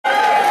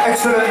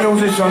Excellent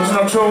musicians,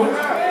 not true?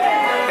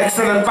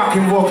 Excellent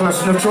backing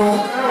vocalists, not true?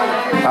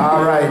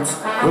 Alright,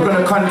 we're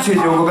gonna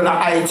continue, we're gonna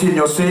height in,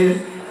 you see?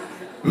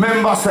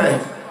 Remember, say,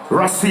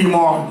 Ras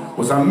Seymour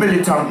was a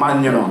militant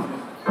man, you know,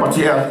 but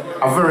he had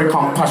a very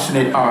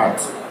compassionate heart.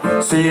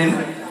 See?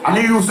 And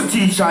he used to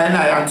teach her and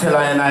I and tell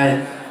her and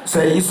I,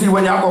 say, you see,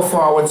 when you go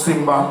forward,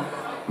 Simba,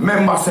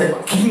 remember, say,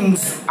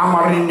 King's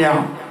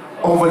Amarinia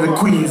over the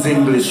Queen's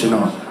English, you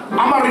know.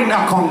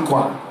 Amarinia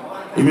conquer.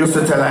 He used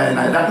to tell her and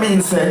I. That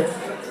means, say,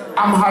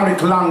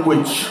 Amharic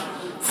language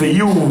for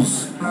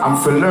use and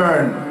for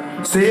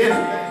learn. See?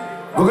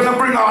 We're gonna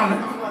bring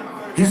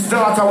on his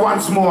daughter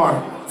once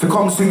more to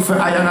come sing for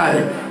I and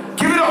I.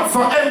 Give it up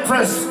for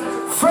Empress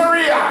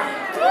Farriea.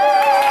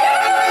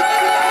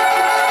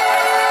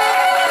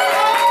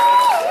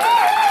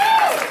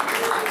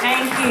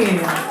 Thank you.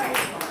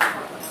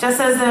 Just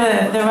as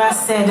the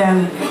Ras said,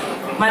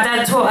 my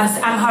dad taught us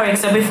Amharic,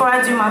 so before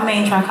I do my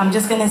main track, I'm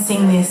just gonna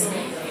sing this.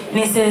 And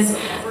it says,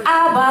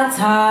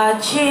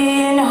 Abata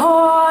chin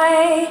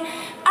hoy,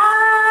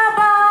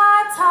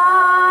 Abata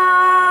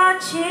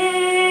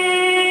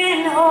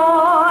chin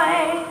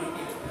hoy,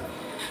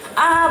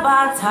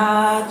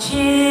 Abata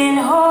chin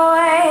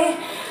hoy,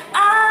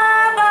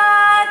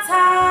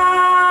 Abata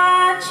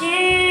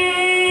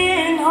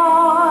chin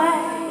hoy,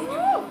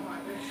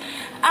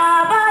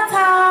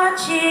 Abata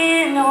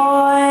chin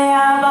hoy,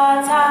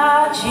 Abata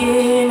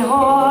chin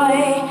hoy,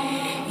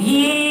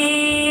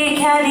 Ye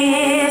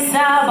kalis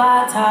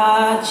Abata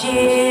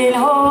chin